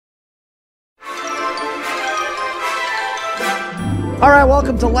All right,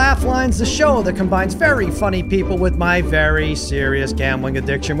 welcome to Laugh Lines, the show that combines very funny people with my very serious gambling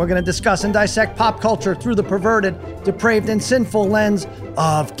addiction. We're going to discuss and dissect pop culture through the perverted, depraved, and sinful lens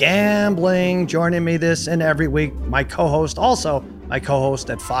of gambling. Joining me this and every week, my co-host, also my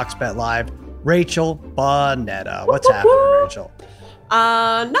co-host at Fox Bet Live, Rachel Bonetta. What's happening, Rachel?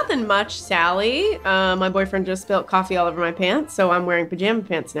 Nothing much, Sally. My boyfriend just spilled coffee all over my pants, so I'm wearing pajama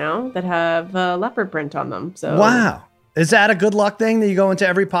pants now that have leopard print on them. So wow. Is that a good luck thing that you go into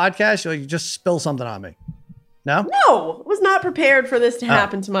every podcast? You just spill something on me? No? No, was not prepared for this to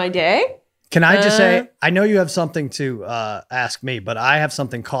happen to my day. Can I just say, I know you have something to ask me, but I have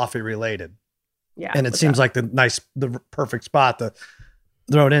something coffee related. Yeah. And it seems like the perfect spot to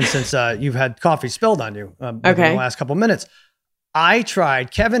throw it in since you've had coffee spilled on you in the last couple minutes. I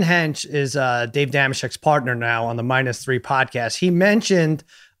tried. Kevin Hench is Dave Dameshek's partner now on the -3 podcast. He mentioned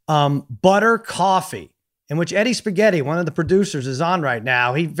butter coffee, in which Eddie Spaghetti, one of the producers, is on right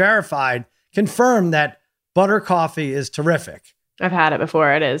now. He confirmed that butter coffee is terrific. I've had it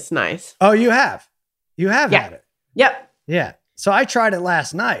before. It is nice. Oh, you have? You have had it? Yep. Yeah. So I tried it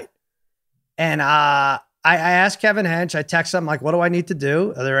last night. And I asked Kevin Hench, I texted him, like, what do I need to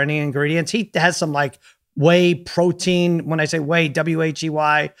do? Are there any ingredients? He has some like whey protein, when I say whey,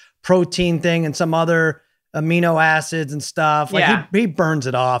 WHEY protein thing, and some other amino acids and stuff. Like he burns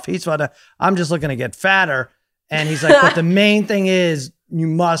it off. I'm just looking to get fatter. And he's like, but the main thing is you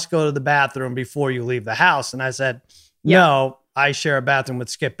must go to the bathroom before you leave the house. And I said, no, I share a bathroom with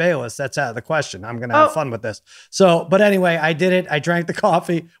Skip Bayless. That's out of the question. I'm going to have fun with this. So, but anyway, I did it. I drank the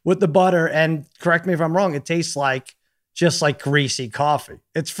coffee with the butter, and correct me if I'm wrong, it tastes like just like greasy coffee.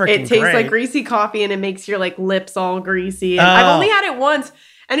 It's freaking great. It tastes like greasy coffee, and it makes your like lips all greasy. And I've only had it once.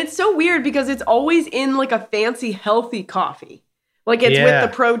 And it's so weird because it's always in like a fancy, healthy coffee. Like it's with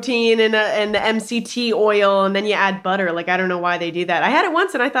the protein and the MCT oil, and then you add butter. Like, I don't know why they do that. I had it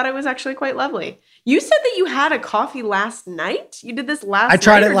once and I thought it was actually quite lovely. You said that you had a coffee last night? You did this last night? I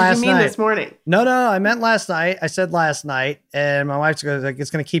tried it last night. You mean this morning? No, I meant last night. I said last night, and my wife's like,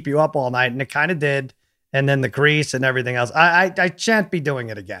 it's going to keep you up all night. And it kind of did. And then the grease and everything else. I shan't be doing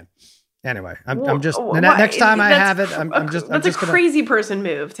it again. Anyway, I'm just next time I have it. That's a crazy person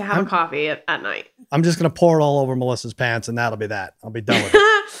move to have a coffee at night. I'm just gonna pour it all over Melissa's pants, and that'll be that. I'll be done with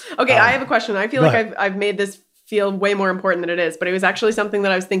it. Okay, I have a question. I feel like I've made this feel way more important than it is, but it was actually something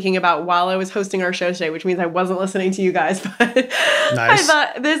that I was thinking about while I was hosting our show today, which means I wasn't listening to you guys. But nice. I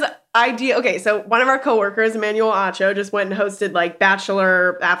thought this idea. Okay, so one of our coworkers, Emmanuel Acho, just went and hosted like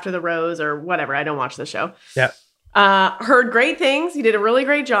Bachelor After the Rose or whatever. I don't watch the show. Yeah. Heard great things. He did a really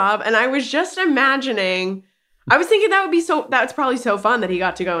great job. And I was just imagining, I was thinking that's probably so fun that he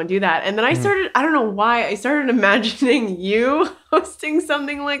got to go and do that. And then I don't know why, I started imagining you hosting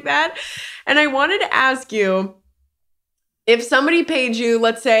something like that. And I wanted to ask you, if somebody paid you,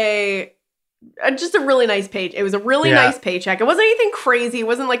 let's say, just a really nice paycheck. It was a really nice paycheck. It wasn't anything crazy. It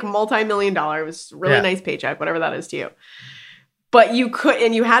wasn't like multi-million-dollar. It was a really nice paycheck, whatever that is to you. But you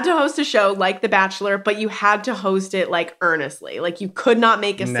had to host a show like The Bachelor, but you had to host it like earnestly. Like you could not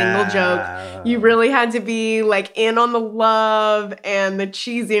make a single joke. You really had to be like in on the love and the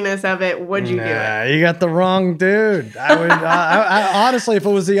cheesiness of it. Would you do it? You got the wrong dude. I would I honestly, if it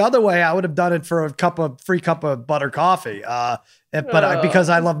was the other way, I would have done it for a free cup of butter coffee. Because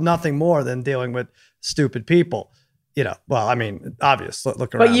I love nothing more than dealing with stupid people. You know, well, I mean, obvious.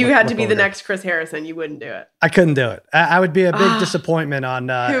 Look around. But you had to be the next Chris Harrison. You wouldn't do it. I couldn't do it. I would be a big disappointment on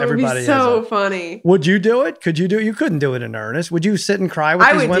everybody. It would be so funny. Would you do it? Could you do it? You couldn't do it in earnest. Would you sit and cry with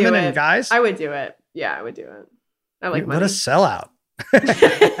these women and guys? I would do it. Yeah, I would do it. I like money. What a sellout.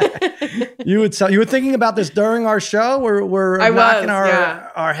 You were thinking about this during our show? We're knocking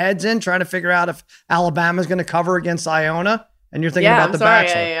our heads in, trying to figure out if Alabama's going to cover against Iona. And you're thinking about The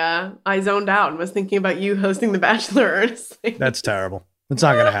Bachelor. I zoned out and was thinking about you hosting The Bachelor earnestly. That's terrible. It's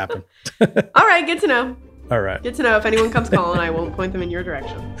not going to happen. All right, good to know. All right. Good to know. If anyone comes calling, I won't point them in your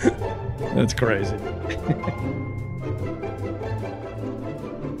direction. That's crazy.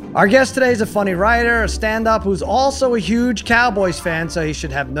 Our guest today is a funny writer, a stand-up who's also a huge Cowboys fan, so he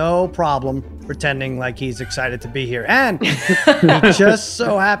should have no problem pretending like he's excited to be here. And he just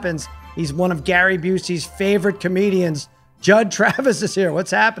so happens he's one of Gary Busey's favorite comedians. Judd Travis is here. What's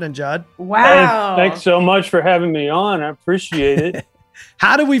happening, Judd? Wow. Thanks so much for having me on. I appreciate it.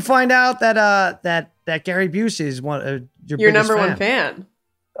 How did we find out that Gary Busey is your number one fan?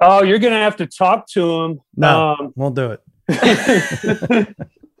 Oh, you're going to have to talk to him. No, won't do it.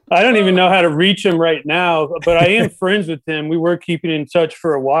 I don't even know how to reach him right now, but I am friends with him. We were keeping in touch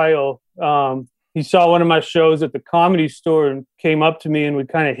for a while. He saw one of my shows at the Comedy Store and came up to me and we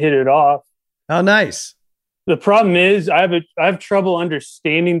kind of hit it off. Oh, nice. The problem is I have trouble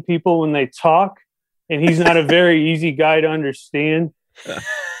understanding people when they talk, and he's not a very easy guy to understand.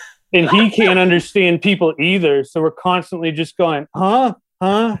 And he can't understand people either. So we're constantly just going, huh,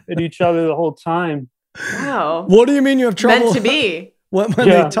 at each other the whole time. Wow. What do you mean you have trouble? Meant to be. When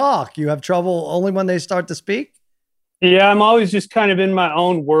they talk, you have trouble only when they start to speak? Yeah, I'm always just kind of in my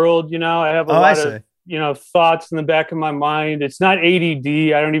own world. I have a lot of, thoughts in the back of my mind. It's not ADD.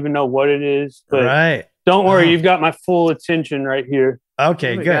 I don't even know what it is. But right. Don't worry. You've got my full attention right here.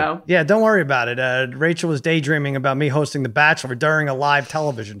 Okay, good. Yeah, don't worry about it. Rachel was daydreaming about me hosting The Bachelor during a live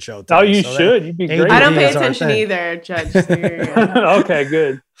television show today. Oh, you should. You'd be great. I don't pay attention either, Judge. Okay,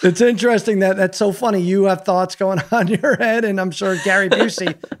 good. It's interesting that's so funny. You have thoughts going on in your head, and I'm sure Gary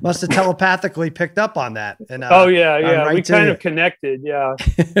Busey must have telepathically picked up on that. And yeah. We kind of connected. Yeah,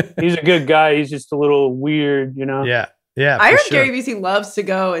 he's a good guy. He's just a little weird, Yeah, I heard Gary Busey loves to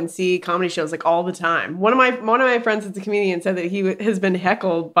go and see comedy shows like all the time. One of my friends that's a comedian said that he has been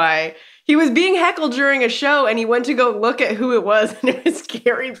heckled by. He was being heckled during a show, and he went to go look at who it was, and it was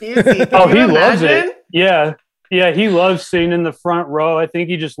Gary Busey. He loves it. Yeah, he loves sitting in the front row. I think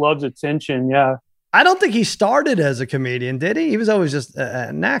he just loves attention. Yeah. I don't think he started as a comedian, did he? He was always just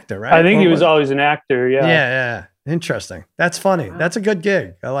an actor, right? I think he was always an actor. Yeah. Yeah. Interesting. That's funny. Wow. That's a good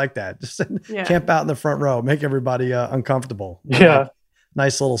gig. I like that. Just camp out in the front row, make everybody uncomfortable. Yeah.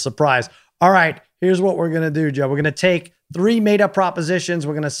 Nice little surprise. All right. Here's what we're going to do, Joe. We're going to take 3 made-up propositions.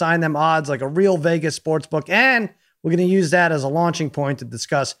 We're going to assign them odds like a real Vegas sports book, and we're going to use that as a launching point to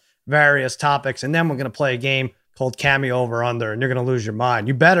discuss various topics. And then we're going to play a game called Cameo Over Under, and you're going to lose your mind.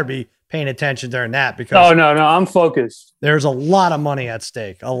 You better be paying attention during that because no, I'm focused. There's a lot of money at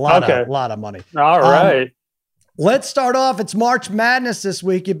stake. A lot of money. All right. Let's start off. It's March Madness this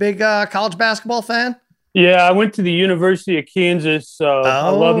week. You big college basketball fan? Yeah, I went to the University of Kansas, so I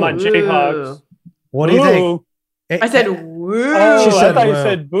love my Jayhawks. What do you think? I said woo. Oh, I thought you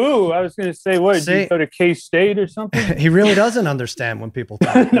said boo. I was going to say, what, did you go to K-State or something? He really doesn't understand when people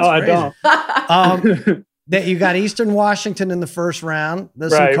talk. No, I don't. You got Eastern Washington in the first round.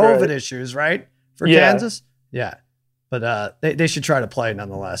 There's some COVID issues, right? For Kansas? Yeah. But they should try to play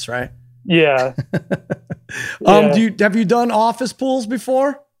nonetheless, right? Yeah. Have you done office pools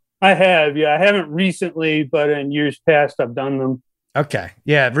before? I have, yeah. I haven't recently, but in years past, I've done them. Okay,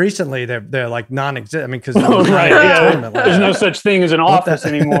 yeah. Recently, they're like non-existent. I mean, because there's no such thing as an office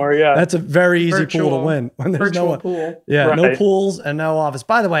anymore. Yeah, that's a very easy pool to win when there's no pool. Yeah, no pools and no office.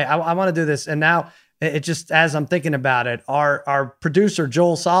 By the way, I want to do this, and now it just as I'm thinking about it, our producer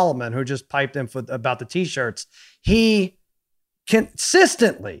Joel Solomon, who just piped in about the t-shirts, he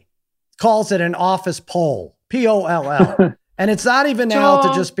consistently calls it an office poll, POLL. And it's not even now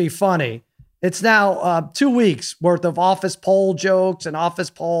to just be funny. It's now 2 weeks worth of office poll jokes and office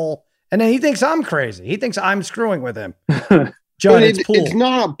poll. And then he thinks I'm crazy. He thinks I'm screwing with him. John, it's pool. It's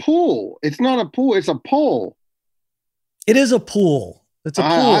not a pool. It's not a pool. It's a poll. It is a pool. It's a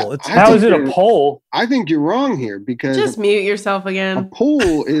pool. How is it a poll? I think you're wrong here because just mute yourself again. A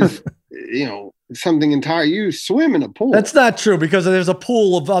pool is, something entire. You swim in a pool. That's not true because there's a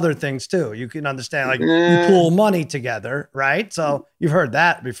pool of other things too. You can understand, like you pool money together, right? So you've heard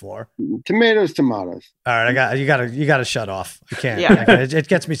that before. Tomatoes. All right, you got to shut off. You can't. Yeah. It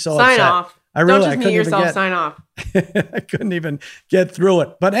gets me so Sign upset. Off. Don't just mute yourself. Sign off. I couldn't even get through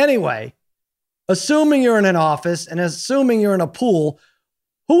it. But anyway, assuming you're in an office and assuming you're in a pool,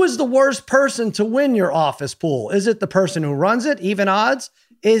 who is the worst person to win your office pool? Is it the person who runs it, even odds?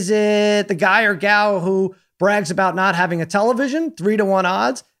 Is it the guy or gal who brags about not having a television, 3-1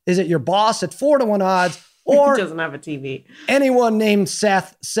 odds? Is it your boss at 4-1 odds? Or he doesn't have a TV. Anyone named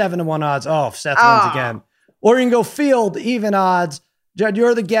Seth, 7-1 odds. Oh, if Seth wins again. Or you can go field, even odds. Judd,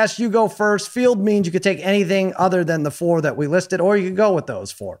 you're the guest. You go first. Field means you could take anything other than the 4 that we listed, or you could go with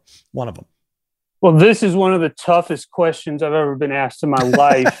those 4, one of them. Well, this is one of the toughest questions I've ever been asked in my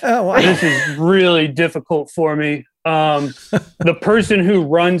life. Wow. This is really difficult for me. The person who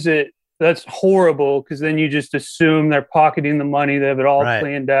runs it, that's horrible because then you just assume they're pocketing the money. They have it all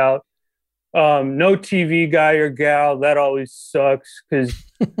planned out. No TV guy or gal, that always sucks because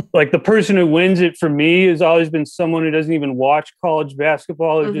like the person who wins it for me has always been someone who doesn't even watch college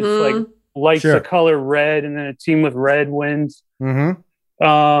basketball or just like likes the color red, and then a team with red wins.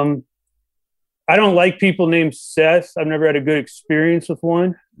 I don't like people named Seth. I've never had a good experience with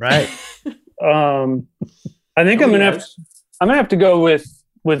one. Right. I think I'm gonna have to go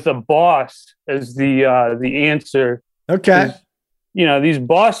with a boss as the answer. Okay. These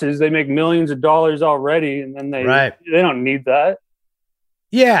bosses, they make millions of dollars already, and then they don't need that.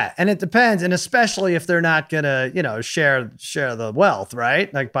 Yeah, and it depends, and especially if they're not gonna, share the wealth,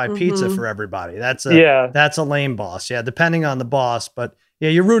 right? Like buy pizza for everybody. That's a lame boss. Yeah, depending on the boss, but yeah,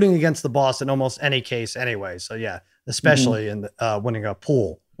 you're rooting against the boss in almost any case anyway. So yeah, especially in winning a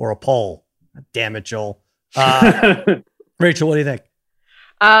pool or a poll. Damn it, Joel. Rachel, what do you think?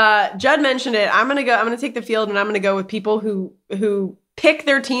 Judd mentioned it. I'm gonna take the field, and I'm gonna go with people who pick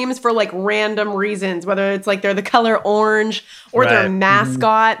their teams for like random reasons, whether it's like they're the color orange or their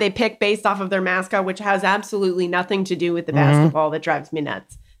mascot. They pick based off of their mascot, which has absolutely nothing to do with the basketball. That drives me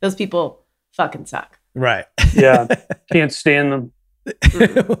nuts. Those people fucking suck. Right. Yeah. Can't stand them.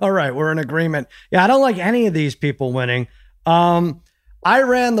 All right. We're in agreement. Yeah. I don't like any of these people winning. I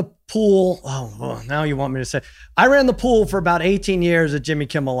ran the pool. Oh, now you want me to say I ran the pool for about 18 years at Jimmy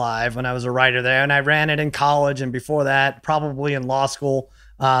Kimmel Live when I was a writer there. And I ran it in college and before that, probably in law school,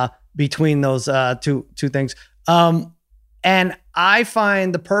 between those two things. And I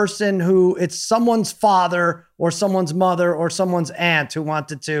find the person who it's someone's father or someone's mother or someone's aunt who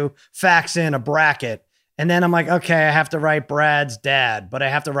wanted to fax in a bracket. And then I'm like, okay, I have to write Brad's dad, but I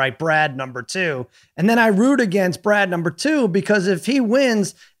have to write Brad number 2. And then I root against Brad number 2 because if he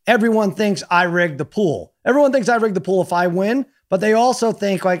wins, everyone thinks I rigged the pool. Everyone thinks I rigged the pool if I win, but they also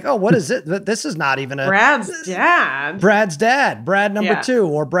think like, oh, what is it? This is not even Brad's dad. Brad's dad, Brad number 2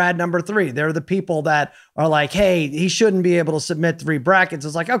 or Brad number 3. They're the people that are like, hey, he shouldn't be able to submit 3 brackets.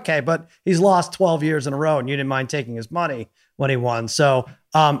 It's like, okay, but he's lost 12 years in a row and you didn't mind taking his money when he won. So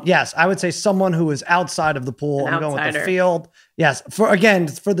yes, I would say someone who is outside of the pool. I'm going with the field. Yes. For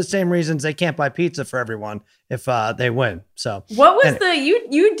the same reasons they can't buy pizza for everyone if they win. So what was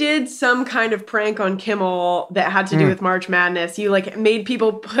you did some kind of prank on Kimmel that had to do with March Madness. You like made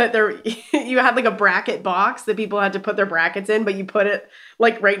people put you had like a bracket box that people had to put their brackets in, but you put it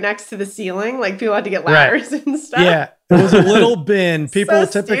like right next to the ceiling. Like people had to get ladders and stuff. Yeah. It was a little bin. People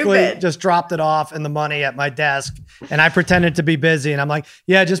So typically stupid. just dropped it off in the money at my desk. And I pretended to be busy. And I'm like,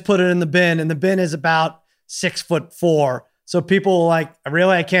 yeah, just put it in the bin. And the bin is about 6'4". So people were like,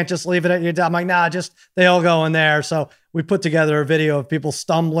 really? I can't just leave it at your desk. I'm like, nah, they all go in there. So we put together a video of people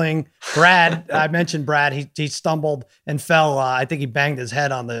stumbling. Brad, I mentioned Brad. He stumbled and fell. I think he banged his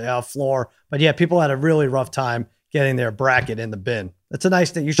head on the floor. But yeah, people had a really rough time getting their bracket in the bin. That's a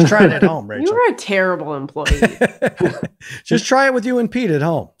nice thing. You should try it at home, Rachel. You were a terrible employee. Just try it with you and Pete at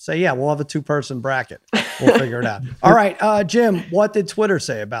home. Say, yeah, we'll have a 2-person bracket. We'll figure it out. All right, Jim, what did Twitter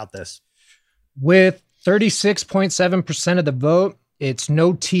say about this? With 36.7% of the vote, it's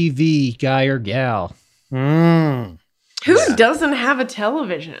no TV guy or gal. Who doesn't have a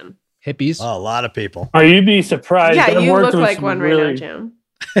television? Hippies. Oh, a lot of people. Oh, you'd be surprised. Yeah, I've you worked look with like some one right now,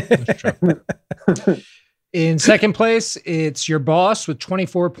 Jim. In second place, it's your boss with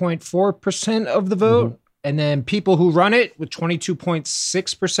 24.4% of the vote. And then people who run it with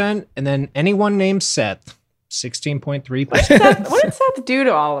 22.6%. And then anyone named Seth, 16.3%. What did Seth do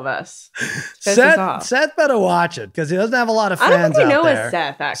to all of us? Seth better watch it because he doesn't have a lot of fans I don't think we know out there. a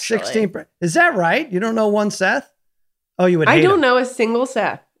Seth, actually. 16. Is that right? You don't know one Seth? Oh, you would hate I don't him. know a single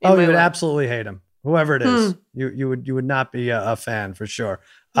Seth. Oh, you would absolutely hate him. Whoever it is, you would not be a fan for sure.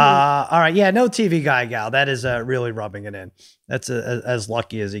 All right. Yeah. No TV guy, gal. That is really rubbing it in. That's as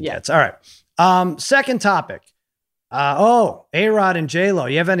lucky as he gets. All right. Second topic. A-Rod and J-Lo.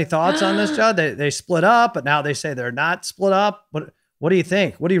 You have any thoughts on this, Judd? They split up, but now they say they're not split up. What do you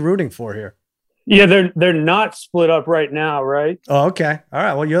think? What are you rooting for here? Yeah, they're not split up right now, right? Oh, okay. All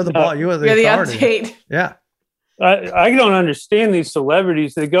right. Well, you're the ball. You're the authority. update. Yeah. I don't understand these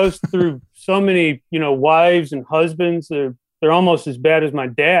celebrities. They go through so many, wives and husbands. They're almost as bad as my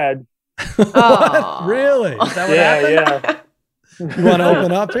dad. What? Really? Is that what happened? Yeah. You want to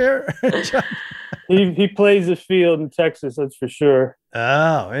open up here? He plays the field in Texas, that's for sure.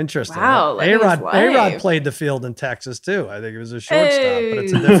 Oh, interesting. Wow, A-Rod played the field in Texas too. I think it was a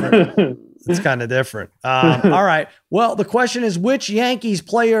shortstop, but it's kind of different. All right. Well, the question is, which Yankees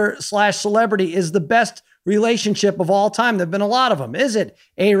player / celebrity is the best relationship of all time? There've been a lot of them. Is it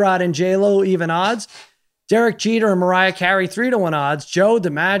A-Rod and J-Lo, even odds? Derek Jeter and Mariah Carey, 3-1 odds. Joe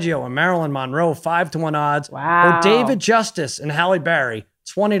DiMaggio and Marilyn Monroe, 5-1 odds. Wow. Or David Justice and Halle Berry,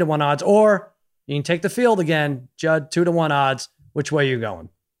 20-1 odds. Or you can take the field again, Judd, 2-1 odds. Which way are you going?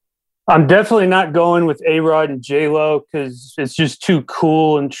 I'm definitely not going with A-Rod and J-Lo because it's just too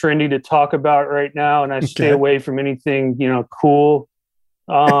cool and trendy to talk about right now, and I stay away from anything, cool.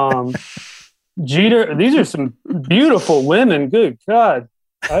 Jeter, these are some beautiful women. Good God.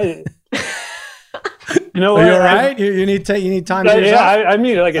 You know what? Are you all right? You need time to yourself? I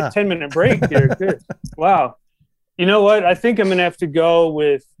mean, like a 10-minute break here. Good. Wow. You know what? I think I'm going to have to go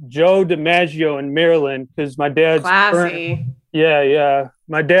with Joe DiMaggio and Marilyn because my dad's Yeah.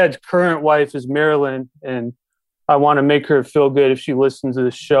 My dad's current wife is Marilyn, and I want to make her feel good if she listens to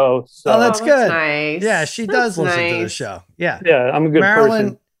the show. So. Oh, that's good. Nice. Yeah, she does listen to the show. Yeah. Yeah, I'm a good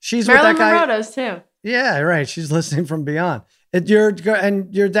person. She's Marilyn with that guy. Monroe does too. Yeah, right. She's listening from beyond. And your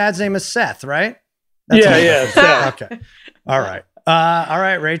dad's name is Seth, right? Seth. Okay. All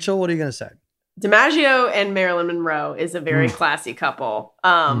right, Rachel, what are you going to say? DiMaggio and Marilyn Monroe is a very classy couple.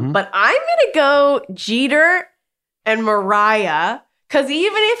 But I'm going to go Jeter and Mariah, because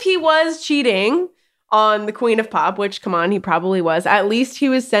even if he was cheating on the Queen of Pop, which, come on, he probably was, at least he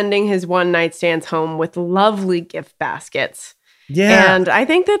was sending his one-night stands home with lovely gift baskets. Yeah. And I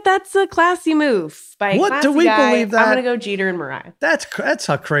think that's a classy move by a classy do we guy. believe that? I'm going to go Jeter and Mariah. That's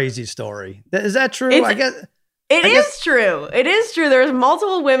a crazy story. Is that true? It I is guess- true. It is true. There's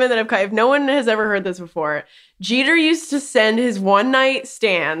multiple women that have, if no one has ever heard this before, Jeter used to send his one-night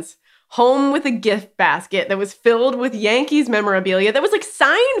stands home with a gift basket that was filled with Yankees memorabilia that was like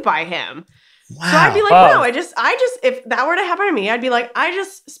signed by him. Wow. So I'd be like, wow, I just, if that were to happen to me, I'd be like, I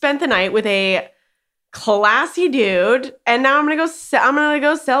just spent the night with a classy dude, and now I'm gonna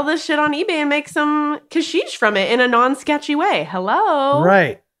go sell this shit on eBay and make some cashish from it in a non-sketchy way. Hello,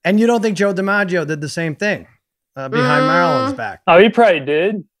 Right. And you don't think Joe DiMaggio did the same thing behind Marilyn's back? Oh, he probably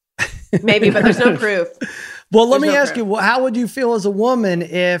did. maybe, but there's no proof. Well, let There's me no ask you, how would you feel as a woman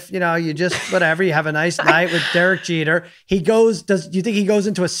if, you just, whatever, you have a nice night with Derek Jeter. Do you think he goes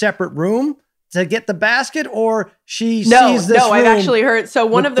into a separate room to get the basket, or she sees this room I've actually heard. So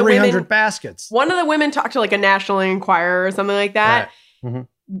one with of the 300 women, baskets. one of the women talked to like a National Enquirer or something like that. Right. Mhm.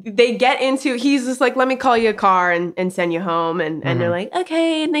 They get into, he's just like, let me call you a car and send you home. And they're like,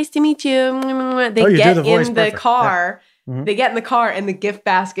 okay, nice to meet you. They you do get the voice in the perfect. car. Yeah. Mhm. They get in the car and the gift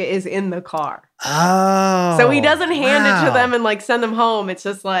basket is in the car. Oh. So he doesn't hand it to wow. them and like send them home. It's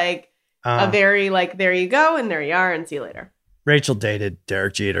just like a very like, there you go. And there you are. And see you later. Rachel dated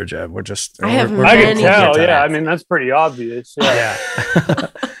Derek Jeter, Jeb. We're just. I have I can many tell. gift Yeah, I mean that's pretty obvious. Yeah. Yeah.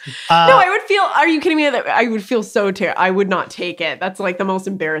 No, I would feel, are you kidding me? I would feel so terrible. I would not take it. That's like the most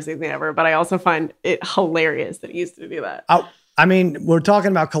embarrassing thing ever. But I also find it hilarious that he used to do that. I mean, we're talking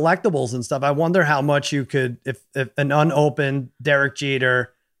about collectibles and stuff. I wonder how much you could, if an unopened Derek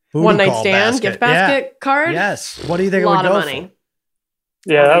Jeter booty One night call stand, gift basket card? Yes. What do you think A it would lot of go money. for?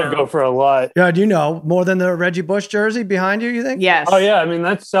 Yeah, that would go for a lot. Yeah, do you know more than the Reggie Bush jersey behind you? You think? Yes. Oh yeah, I mean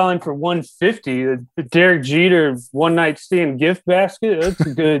that's selling for $150. The Derek Jeter one night stand gift basket. That's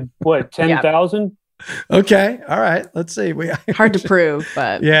a good what 10,000. Okay. All right. Let's see. Hard to prove,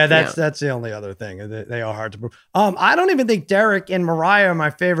 but Yeah, that's the only other thing. They are hard to prove. I don't even think Derek and Mariah are my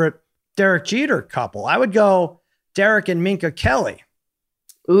favorite Derek Jeter couple. I would go Derek and Minka Kelly.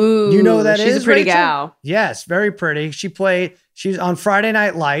 Ooh, You know who that she's is, a pretty Rachel? gal. Yes, very pretty. She's on Friday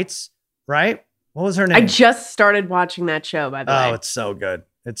Night Lights, right? What was her name? I just started watching that show, by the way. Oh, it's so good.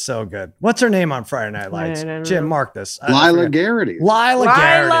 It's so good. What's her name on Friday Night Lights? I don't Jim, know. mark this. Lila Garrity. Lila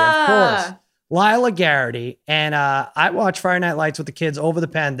Garrity, of course. Lila! Lila Garrity. And I watched Friday Night Lights with the kids over the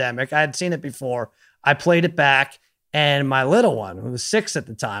pandemic. I had seen it before. I played it back. And my little one, who was 6 at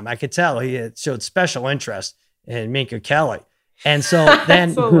the time, I could tell he had showed special interest in Minka Kelly. And so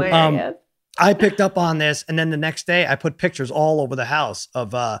then hilarious. I picked up on this. And then the next day, I put pictures all over the house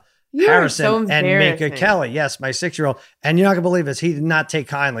of You are Harrison so and Minka embarrassing. Kelly. Yes, my 6-year-old. And you're not going to believe this. He did not take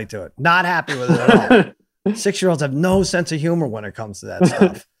kindly to it. Not happy with it at all. 6-year-olds have no sense of humor when it comes to that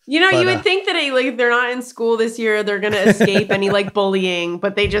stuff. You know, But, you would think that like they're not in school this year, they're gonna escape any like bullying,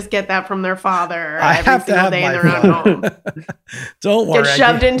 but they just get that from their father I every have to single have day in my their own home. fun. Don't worry. Get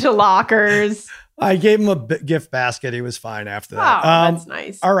shoved into lockers. I gave him a gift basket. He was fine after that. Oh, that's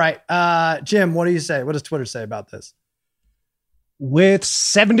nice. All right. Jim, what do you say? What does Twitter say about this? With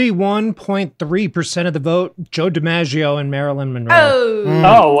 71.3% of the vote, Joe DiMaggio and Marilyn Monroe. Oh,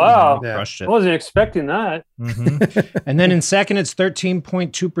 Oh wow, Yeah. Crushed I it. wasn't expecting that. Mhm. And then in second, it's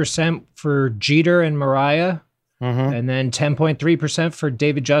 13.2% for Jeter and Mariah. Mm-hmm. And then 10.3% for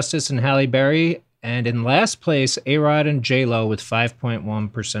David Justice and Halle Berry. And in last place, A-Rod and J-Lo with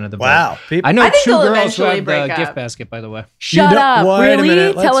 5.1% of the vote. Wow. I know I think 2 they'll girls who eventually have the break gift up. basket, by the way. shut up! wait a Really?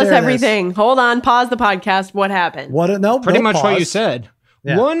 minute. Let's Tell us hear this. everything. Hold on. Pause the podcast. What happened? Pretty much what you pause. said.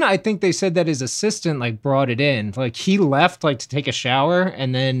 Yeah. One, I think they said that his assistant like brought it in. Like he left like to take a shower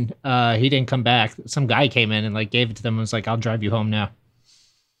and then he didn't come back. Some guy came in and like gave it to them and was like, I'll drive you home now.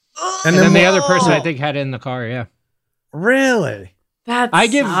 And then the other person I think had it in the car, yeah. Really? I I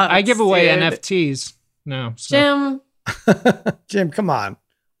give away NFTs. No. So Jim, Jim, come on.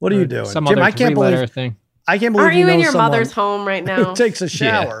 What are you doing? Some Jim, other I can't three-letter believe thing. aren't you in know your someone mother's home right now? who takes a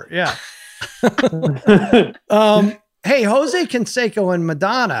shower. Yeah. Hey, Jose Canseco and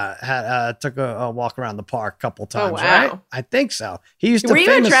Madonna took a walk around the park a couple times, right? I think so. He used to. Were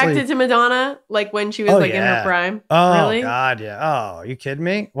you attracted to Madonna like when she was in her prime? Oh, really? God, yeah. Oh, are you kidding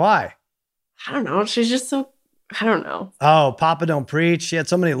me? Why? I don't know. She's just so. I don't know. Oh, Papa Don't Preach. She had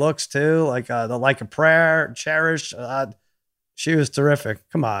so many looks too, like the Like a Prayer, Cherish. She was terrific.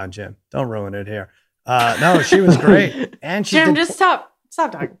 Come on, Jim. Don't ruin it here. No, she was great. And she Jim, just stop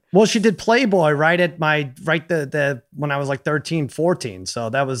talking. Well, she did Playboy the when I was like 13, 14. So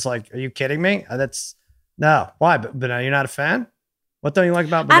that was like, are you kidding me? No. Why? But you're not a fan? What don't you like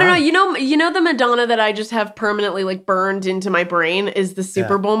about Madonna? I don't know. You know the Madonna that I just have permanently like burned into my brain is the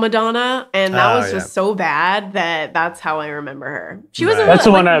Super Bowl Madonna, and that was just so bad that's how I remember her. She was. That's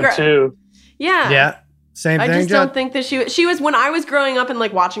the one I have too. Yeah. Yeah. Same thing. I just don't think that she was when I was growing up and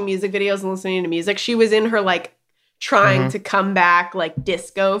like watching music videos and listening to music. She was in her like trying to come back like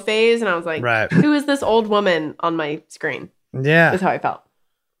disco phase, and I was like, who is this old woman on my screen? Yeah, that's how I felt.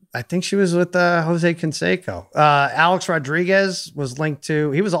 I think she was with Jose Canseco. Alex Rodriguez was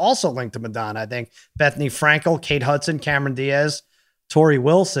he was also linked to Madonna, I think. Bethany Frankel, Kate Hudson, Cameron Diaz, Tori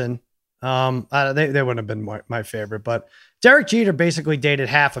Wilson. They wouldn't have been my favorite, but Derek Jeter basically dated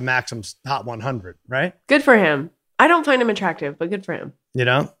half of Maxim's Hot 100, right? Good for him. I don't find him attractive, but good for him. You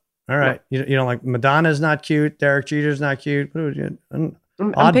don't? All right. No. You don't like Madonna's not cute. Derek Jeter's not cute.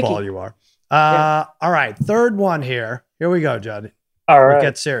 Oddball you are. All right. Third one here. Here we go, Judd. All right. We'll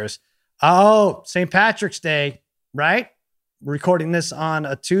get serious. Oh, St. Patrick's Day, right? We're recording this on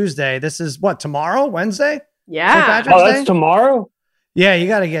a Tuesday. This is what, tomorrow? Wednesday? Yeah. That's tomorrow? Yeah, you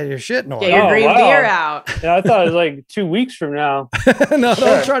got to get your shit in order. Get your green beer out. Yeah, I thought it was like 2 weeks from now. No,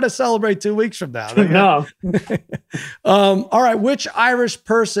 don't try to celebrate 2 weeks from now. No. All right. Which Irish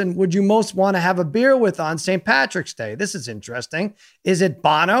person would you most want to have a beer with on St. Patrick's Day? This is interesting. Is it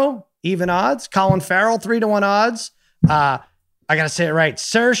Bono, even odds? Colin Farrell, 3-1 odds? I got to say it right.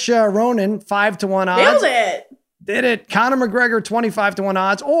 Saoirse Ronan, 5-1 odds. Nailed it. Did it. Conor McGregor, 25-1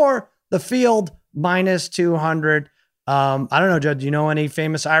 odds, or The Field, -200. I don't know, Judd. Do you know any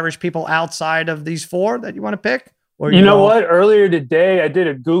famous Irish people outside of these four that you want to pick? Or you know what? Earlier today, I did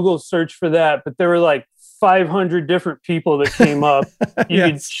a Google search for that, but there were like 500 different people that came up. You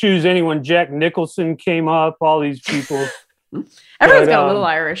could choose anyone. Jack Nicholson came up. All these people. Everyone's got a little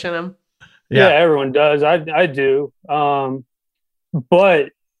Irish in them. Yeah, everyone does. I do.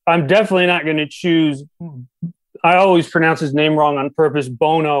 But I'm definitely not going to choose. I always pronounce his name wrong on purpose.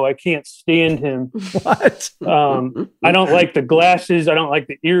 Bono. I can't stand him. What? I don't like the glasses. I don't like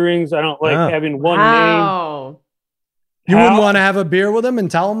the earrings. I don't like having one name. You wouldn't want to have a beer with him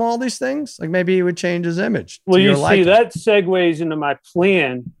and tell him all these things? Like maybe he would change his image. Well, you see, that segues into my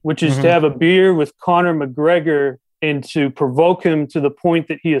plan, which is to have a beer with Conor McGregor and to provoke him to the point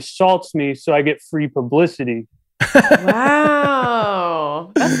that he assaults me so I get free publicity.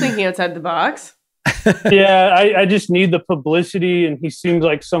 Wow. That's thinking outside the box. Yeah, I just need the publicity, and he seems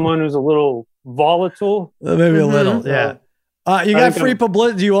like someone who's a little volatile. Maybe a little, yeah. You got free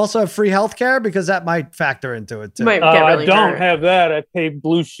publicity. Do you also have free healthcare? Because that might factor into it too. I don't have that. I pay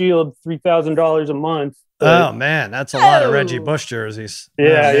Blue Shield $3,000 a month. Oh man, that's a lot of Reggie Bush jerseys.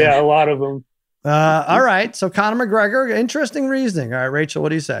 Yeah, a lot of them. All right, so Conor McGregor, interesting reasoning. All right, Rachel, what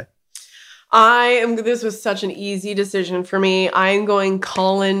do you say? This was such an easy decision for me. I'm going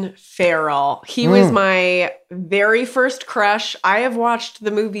Colin Farrell. He was my very first crush. I have watched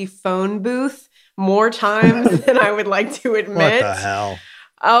the movie Phone Booth more times than I would like to admit. What the hell?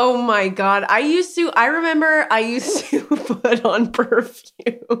 Oh my God. I remember I used to put on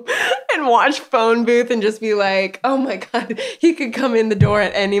perfume and watch Phone Booth and just be like, oh my God, he could come in the door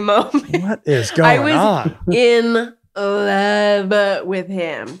at any moment. What is going on? In love with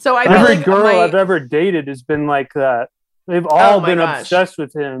him. So every girl I've ever dated has been like that. They've all been obsessed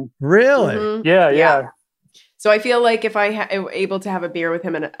with him. Really? Mm-hmm. Yeah. So I feel like if I were able to have a beer with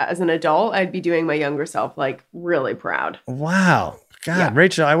him as an adult, I'd be doing my younger self like really proud. Wow. God,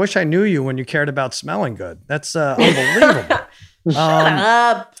 Rachel, I wish I knew you when you cared about smelling good. That's unbelievable. Shut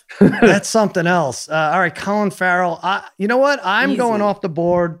up. That's something else. All right, Colin Farrell. You know what? I'm going off the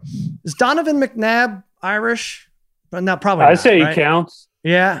board. Is Donovan McNabb Irish? But no, probably not. I say he counts.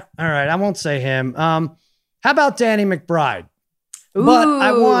 Yeah. All right. I won't say him. How about Danny McBride? Ooh. But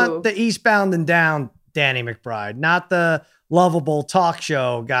I want the Eastbound and Down Danny McBride, not the lovable talk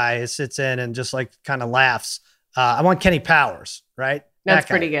show guy who sits in and just like kind of laughs. I want Kenny Powers, right? That's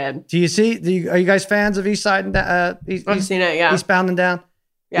pretty good. Do you see? Are you guys fans of East Side and I've seen it. Yeah. Eastbound and Down.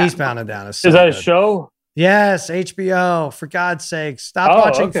 Yeah. Eastbound and Down is so that good. a show? Yes, HBO. For God's sake, stop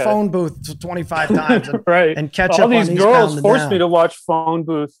watching Phone Booth 25 times and, right. and catch All up these on girls forced me to watch Phone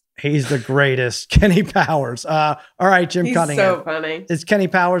Booth. He's the greatest. Kenny Powers. All right, Jim He's Cunningham. so funny. Is Kenny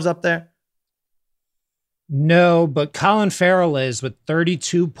Powers up there? No, but Colin Farrell is with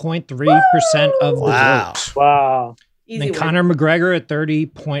 32.3% of the vote. Wow. And then Conor McGregor at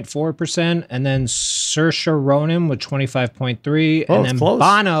 30.4%, and then Saoirse Ronan with 25.3%, and then close.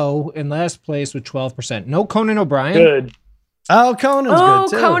 Bono in last place with 12%. No Conan O'Brien. Good. Oh, Conan's good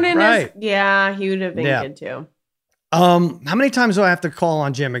too. Conan right. is, yeah, he would have been good too. How many times do I have to call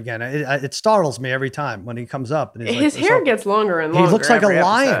on Jim again? It startles me every time when he comes up. And His hair gets longer and longer. He looks like a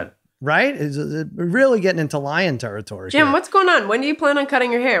lion, episode. right? Is really getting into lion territory. Jim, here. what's going on? When do you plan on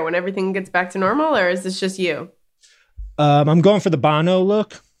cutting your hair? When everything gets back to normal, or is this just you? I'm going for the Bono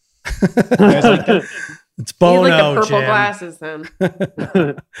look. It's Bono, like the purple Jim. glasses then.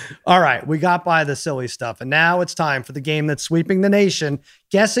 All right, we got by the silly stuff, and now it's time for the game that's sweeping the nation,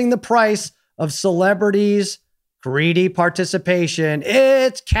 guessing the price of celebrities' greedy participation.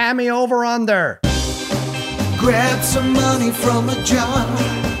 It's Cameo Over Under. Grab some money from a jar.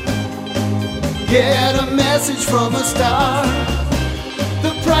 Get a message from a star.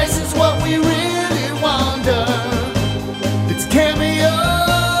 The price is what we really wonder. It's Cameo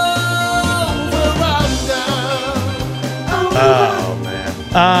Over Under. Oh man.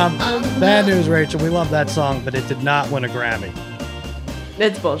 Bad news, Rachel. We love that song, but it did not win a Grammy.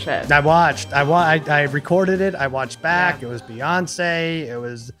 It's bullshit. I recorded it. I watched back. Yeah. It was Beyonce. It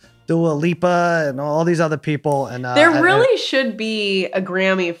was Dua Lipa and all these other people. And there really should be a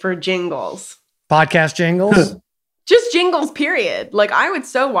Grammy for jingles. Podcast jingles? Just jingles, period. Like, I would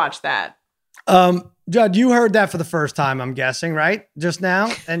so watch that. Judd, you heard that for the first time, I'm guessing, right? Just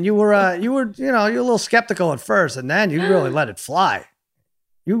now? And you were you're a little skeptical at first, and then you really let it fly.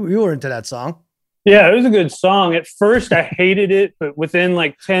 You were into that song. Yeah, it was a good song. At first, I hated it, but within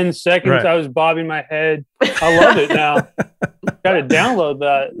like 10 seconds, I was bobbing my head. I love it now. Got to download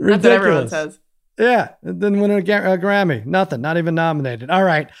that. Ridiculous. That's what everyone says. Yeah, it didn't win a Grammy. Nothing, not even nominated. All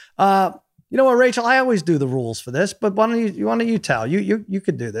right. You know what, Rachel? I always do the rules for this, but why don't you tell? You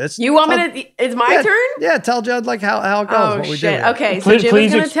could do this. You want me to? It's my turn. Yeah, tell Judd like how it goes. Oh what we shit! do Okay, so Jim please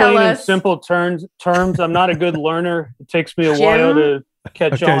is going to tell explain in us simple terms. I'm not a good learner. It takes me a while to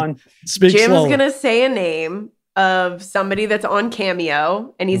catch on. Speak Jim's slowly. going to say a name of somebody that's on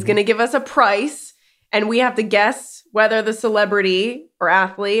Cameo, and he's going to give us a price, and we have to guess whether the celebrity or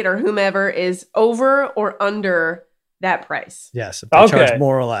athlete or whomever is over or under that price. Yes, if they charge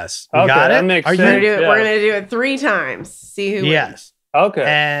more or less. You got it? That makes sense. We're going to do it 3 times. See who wins. Okay.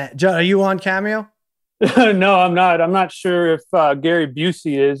 And Judd, are you on Cameo? No, I'm not. I'm not sure if Gary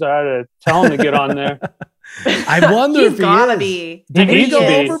Busey is. I had to tell him to get on there. I wonder if he gotta is. be. He needs to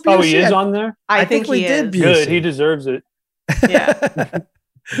be. over Oh, he Busey? is on there? I think we he did is. Busey. Good. He deserves it. Yeah.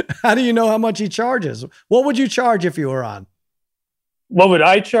 How do you know how much he charges? What would you charge if you were on? What would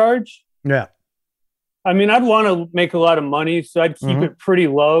I charge? Yeah. I mean, I'd want to make a lot of money, so I'd keep it pretty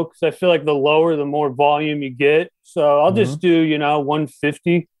low because I feel like the lower, the more volume you get. So I'll just do,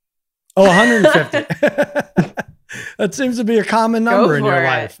 150. Oh, 150. That seems to be a common number in your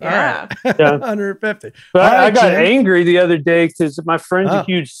life. Yeah. All right. Yeah. 150. But All right, I got Jim. angry the other day because my friend's a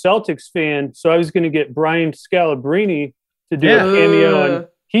huge Celtics fan. So I was going to get Brian Scalabrine to do a cameo. And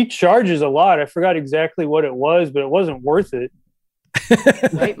he charges a lot. I forgot exactly what it was, but it wasn't worth it.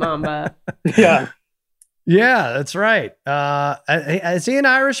 White Mamba. Yeah. Yeah, that's right. Is he an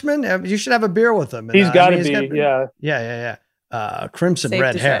Irishman? You should have a beer with him. He's got to be. Yeah. Yeah. Crimson Safe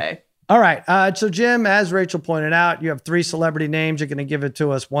red to hair. say. All right. So, Jim, as Rachel pointed out, you have 3 celebrity names. You're going to give it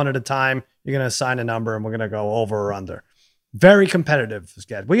to us one at a time. You're going to assign a number, and we're going to go over or under. Very competitive,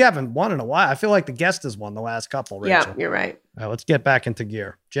 Sked. We haven't won in a while. I feel like the guest has won the last couple, Rachel. Yeah, you're right. All right, let's get back into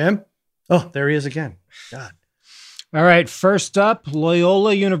gear. Jim? Oh, there he is again. God. All right, first up,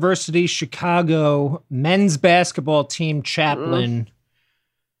 Loyola University Chicago men's basketball team chaplain,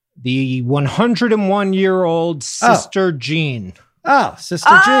 the 101-year-old Sister Jean. Oh, Sister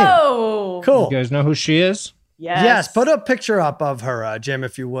Jean. Oh, Cool. You guys know who she is? Yes, put a picture up of her, Jim,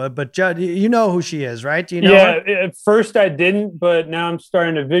 if you would. But Judd, you know who she is, right? Do you know her? At first I didn't, but now I'm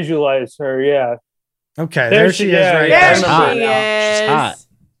starting to visualize her. Yeah. Okay, there she is right there. there. She She's hot. is.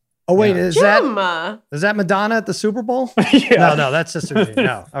 Oh, wait, is Jim. that Madonna at the Super Bowl? Yeah. No, that's Sister Jean.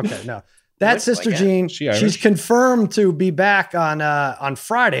 No, okay, no. That's Looks Sister like it. Jean. She Irish? She's confirmed to be back on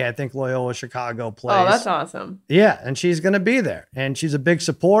Friday. I think Loyola Chicago plays. Oh, that's awesome. Yeah, and she's going to be there, and she's a big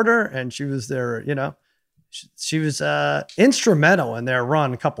supporter, and she was there. She was instrumental in their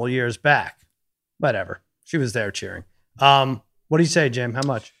run a couple of years back. Whatever, she was there cheering. What do you say, Jim? How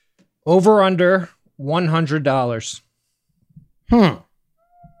much? Over under $100.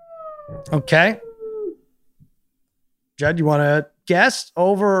 Okay. Judd, you want to guess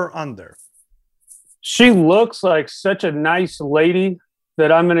over or under? She looks like such a nice lady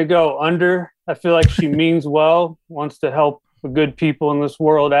that I'm going to go under. I feel like she means well, wants to help the good people in this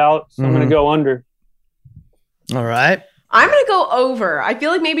world out. So I'm going to go under. All right. I'm going to go over. I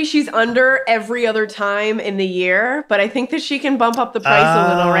feel like maybe she's under every other time in the year, but I think that she can bump up the price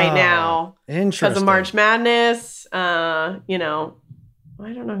a little right now. Interesting. Because of March Madness. You know,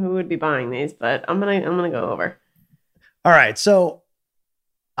 I don't know who would be buying these, but I'm gonna go over. All right. So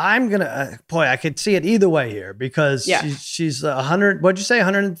I'm going to, boy, I could see it either way here because she's 100, what'd you say?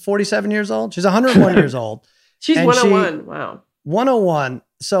 147 years old? She's 101 years old. She's 101. Wow. 101.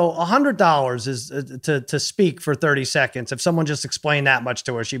 So $100 is to speak for 30 seconds. If someone just explained that much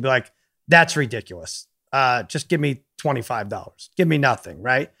to her, she'd be like, that's ridiculous. Just give me $25. Give me nothing.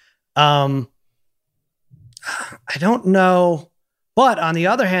 Right. I don't know. But on the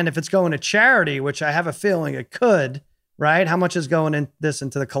other hand, if it's going to charity, which I have a feeling it could, right? How much is going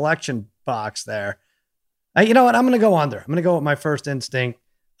into the collection box there? You know what? I'm going to go under. I'm going to go with my first instinct.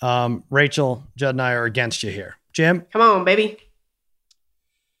 Rachel, Judd, and I are against you here. Jim? Come on, baby.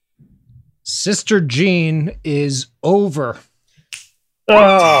 Sister Jean is over.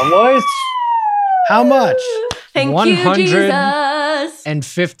 Oh, what? How much? Thank you, Jesus.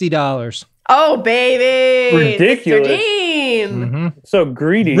 $150. Oh, baby. Ridiculous. Sister Jean. So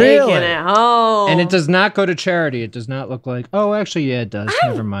greedy. Really? Taking it home. And it does not go to charity. It does not look like, oh, actually, yeah, it does.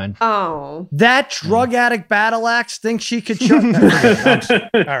 Never mind. Oh. That drug addict battle axe thinks she could choke. All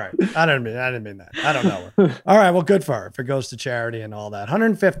right. I didn't mean that. I don't know her. All right. Well, good for her if it goes to charity and all that.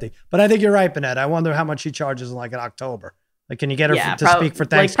 150. But I think you're right, Bennett. I wonder how much she charges in like in October. Like, can you get her to speak for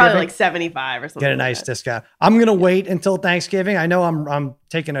Thanksgiving? Like probably like 75 or something. Get a nice discount. I'm going to wait until Thanksgiving. I know I'm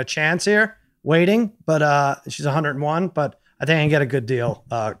taking a chance here, waiting, but she's 101, but I think I can get a good deal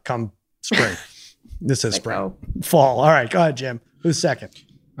come spring. This is spring. Fall. All right. Go ahead, Jim. Who's second?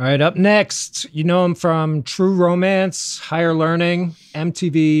 All right. Up next, you know him from True Romance, Higher Learning,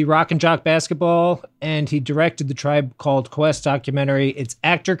 MTV Rock and Jock Basketball, and he directed the Tribe Called Quest documentary. It's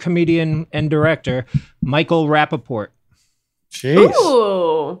actor, comedian, and director Michael Rappaport. Jeez.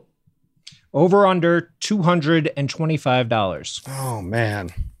 Ooh. Over under $225. Oh, man.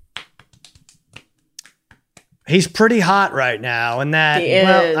 He's pretty hot right now, and that, He is.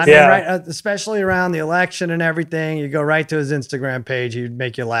 right, especially around the election and everything. You go right to his Instagram page, he'd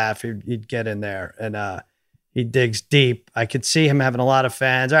make you laugh. He'd get in there, and he digs deep. I could see him having a lot of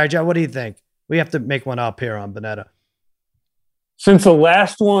fans. All right, Joe, what do you think? We have to make one up here on Bonetta. Since the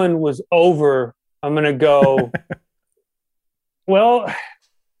last one was over, I'm going to go. Well,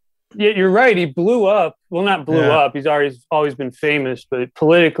 yeah, you're right. He blew up. Well, not blew up. He's always been famous, but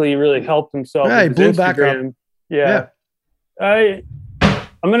politically, he really helped himself. Yeah, he with blew his back up. Instagram. Yeah. I'm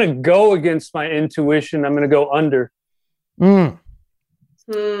going to go against my intuition. I'm going to go under.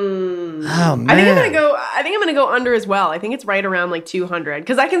 Oh, man. man. I think I'm gonna go under as well. I think it's right around like 200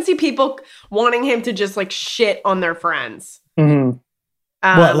 because I can see people wanting him to just like shit on their friends. Mm-hmm.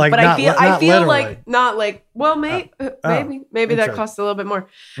 What, like but not, I feel literally. like not like, well, maybe that costs a little bit more.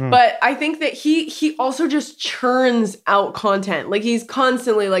 But I think that he also just churns out content. Like he's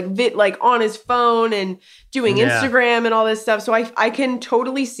constantly like on his phone and doing Instagram and all this stuff. So I can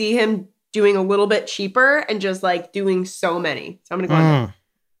totally see him doing a little bit cheaper and just like doing so many. So I'm gonna go under.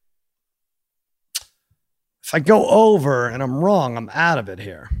 If I go over and I'm wrong, I'm out of it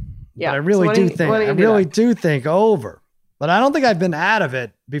here. Yeah. But I really do think over. But I don't think I've been out of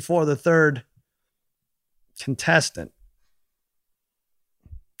it before the third contestant.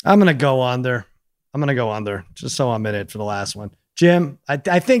 I'm going to go under. Just so I'm in it for the last one. Jim, I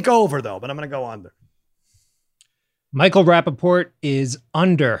think over, though, but I'm going to go under. Michael Rappaport is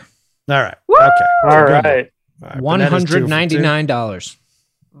under. All right. Woo! Okay. All right. $199.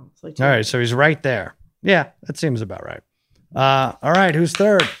 All right. So he's right there. Yeah, that seems about right. All right. Who's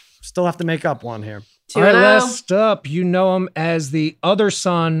third? Still have to make up one here. All right, last up, you know him as the other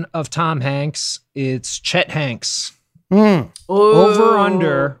son of Tom Hanks. It's Chet Hanks. Over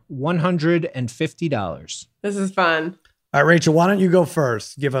under $150. This is fun. All right, Rachel, why don't you go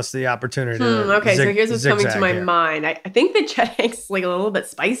first? Give us the opportunity. Okay, so here's what's coming to my mind. I think that Chet Hanks is like a little bit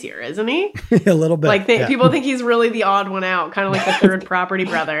spicier, isn't he? A little bit. Like people think he's really the odd one out, kind of like the third Property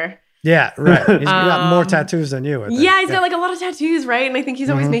brother. Yeah, right. He's got more tattoos than you. Yeah, he's got like a lot of tattoos, right? And I think he's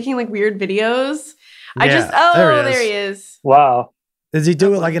always making like weird videos. There he is. Wow. Does he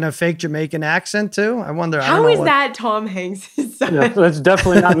do it like in a fake Jamaican accent too? I wonder. How is that Tom Hanks' son? Yeah, that's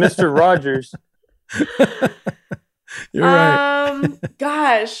definitely not Mr. Rogers. You're right.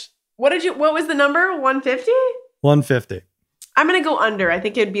 Gosh. What was the number? 150? 150. I'm going to go under. I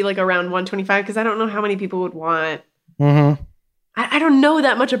think it'd be like around 125 because I don't know how many people would want. Mm-hmm. I don't know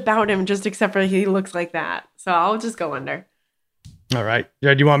that much about him, just except for he looks like that. So I'll just go under. All right.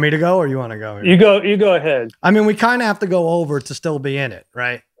 Yeah, do you want me to go or you want to go? You go ahead. I mean, we kind of have to go over to still be in it,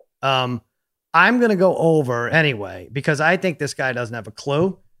 right? I'm going to go over anyway because I think this guy doesn't have a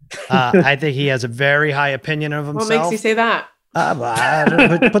clue. I think he has a very high opinion of himself. What makes you say that?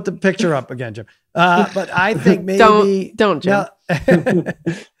 Put the picture up again, Jim. But I think maybe don't Jim. No,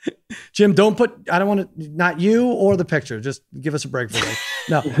 Jim, don't put. I don't want to. Not you or the picture. Just give us a break for me.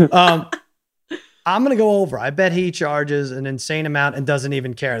 No. I'm gonna go over. I bet he charges an insane amount and doesn't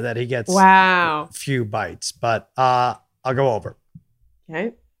even care that he gets a few bites. But I'll go over.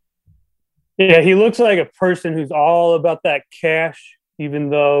 Okay. Yeah, he looks like a person who's all about that cash, even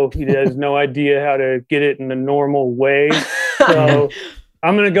though he has no idea how to get it in the normal way. So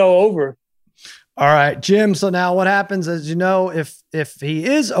I'm going to go over. All right, Jim. So now what happens is, if he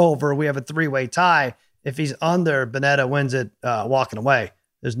is over, we have a 3-way tie. If he's under, Bonetta wins it walking away.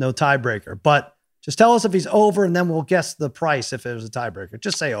 There's no tiebreaker. But just tell us if he's over, and then we'll guess the price if it was a tiebreaker.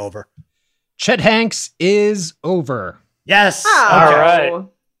 Just say over. Chet Hanks is over. Yes. Oh. Okay.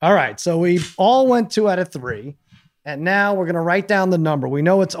 All right. So we all went 2 out of 3. And now we're going to write down the number. We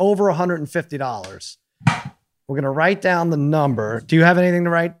know it's over $150. We're going to write down the number. Do you have anything to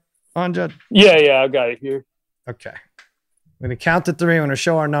write on, Judd? Yeah, I got it here. Okay. We're going to count to 3. I'm going to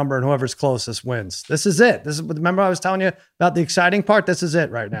show our number, and whoever's closest wins. This is it. Remember I was telling you about the exciting part? This is it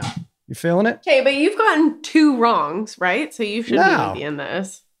right now. You feeling it? Okay, but you've gotten 2 wrongs, right? So you should be with me in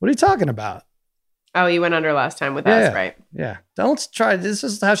this. What are you talking about? Oh, you went under last time with us, right? Yeah. Don't try. This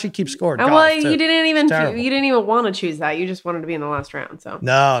is how she keeps scoring. Well, you didn't even want to choose that. You just wanted to be in the last round. So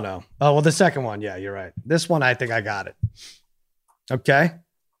no. Oh, well, the second one. Yeah, you're right. This one, I think I got it. Okay.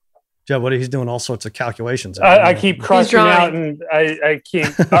 Joe, what he's doing all sorts of calculations. I keep crossing out and I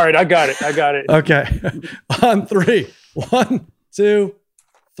can't. All right, I got it. Okay. On 3. 1, 2,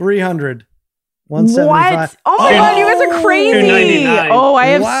 300. 175. What? Oh my God, you guys are crazy. Oh, I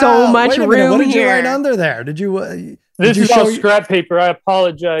have so much room here. What did you write under there? Did you? This is all scrap paper. I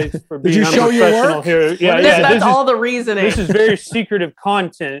apologize for being unprofessional here. Yeah. That's all the reasoning. This is very secretive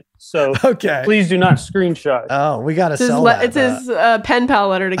content. So please do not screenshot. Oh, we got to sell that. It's his pen pal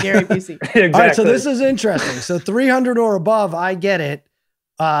letter to Gary Busey. Exactly. All right, so this is interesting. So 300 or above, I get it.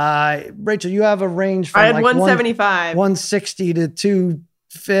 Rachel, you have a range from I had 175. 160 to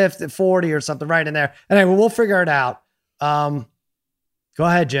 250, 40 or something right in there. Anyway, we'll figure it out. Go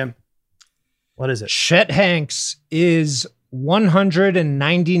ahead, Jim. What is it? Chet Hanks is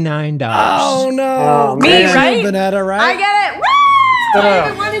 $199. Oh no! Me, right? Bonetta, right? I get it. Woo! I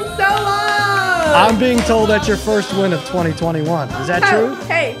haven't won in so long. I'm being told that's your first win of 2021. Is that true?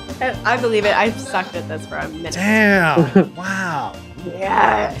 Hey, I believe it. I've sucked at this for a minute. Damn! Wow.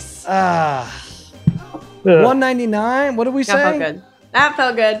 Yes. 199. What did we say? That felt good. That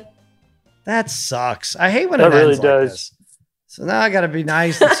felt good. That sucks. I hate when it really ends like does. this. So now I got to be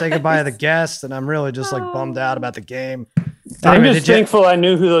nice and say goodbye to the guests, and I'm really just like bummed out about the game. I'm just thankful I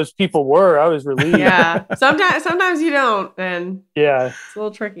knew who those people were. I was relieved. Yeah. Sometimes you don't, and it's a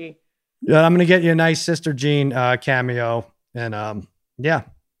little tricky. Yeah, I'm gonna get you a nice Sister Jean cameo, and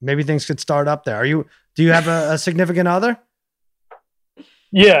maybe things could start up there. Do you have a significant other?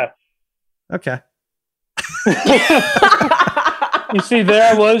 Yeah. Okay. You see,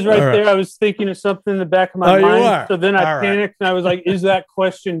 there I was right there. I was thinking of something in the back of my mind. So then I panicked and I was like, is that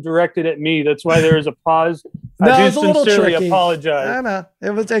question directed at me? That's why there is a pause. No, I do sincerely apologize. I know.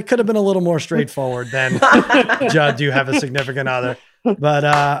 It could have been a little more straightforward than Judd, do you have a significant other? But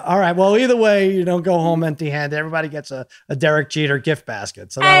all right. Well, either way, you don't go home empty-handed. Everybody gets a Derek Jeter gift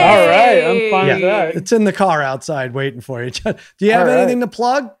basket. So all right, I'm fine with that. It's in the car outside waiting for you. Do you have anything to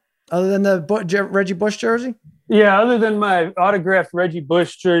plug other than the Reggie Bush jersey? Yeah, other than my autographed Reggie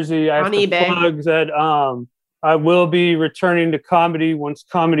Bush jersey, I have to plug that I will be returning to comedy once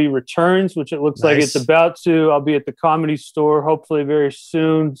comedy returns, which it looks like it's about to. I'll be at the Comedy Store hopefully very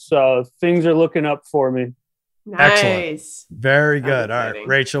soon. So things are looking up for me. Nice. Excellent. Very good. All right,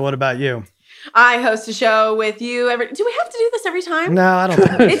 Rachel, what about you? I host a show with you do we have to do this every time? No, I don't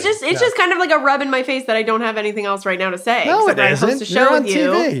think it's just kind of like a rub in my face that I don't have anything else right now to say. No, it isn't. I host a show with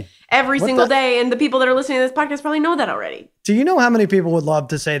you TV. every single day, and the people that are listening to this podcast probably know that already. Do you know how many people would love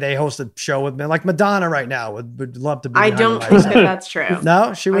to say they host a show with me? Like Madonna right now would love to be. I don't think that that's true.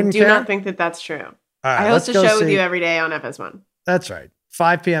 No, she wouldn't care? I do not think that that's true. All right, I host a show with you every day on FS1. That's right.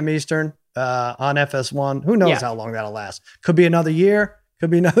 5 p.m. Eastern on FS1. Who knows how long that'll last? Could be another year. Could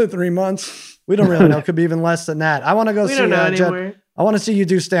be another 3 months. We don't really know. Could be even less than that. I want to go see Judd. I want to see you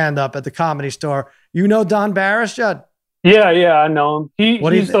do stand up at the Comedy Store. You know Don Barris, Judd? Yeah, I know him.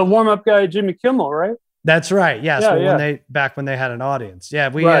 He's the warm up guy at Jimmy Kimmel, right? That's right. Yes, when they had an audience. Yeah,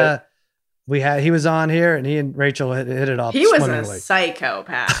 he was on here, and he and Rachel hit it off. He was a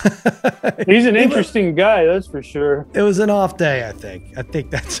psychopath. He's an interesting guy, that's for sure. It was an off day, I think. I think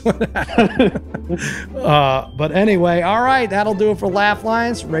that's what happened. But anyway, all right, that'll do it for Laugh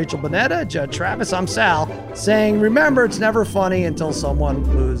Lines. Rachel Bonnetta, Judd Travis, I'm Sal, saying, remember, it's never funny until someone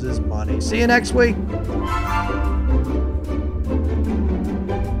loses money. See you next week.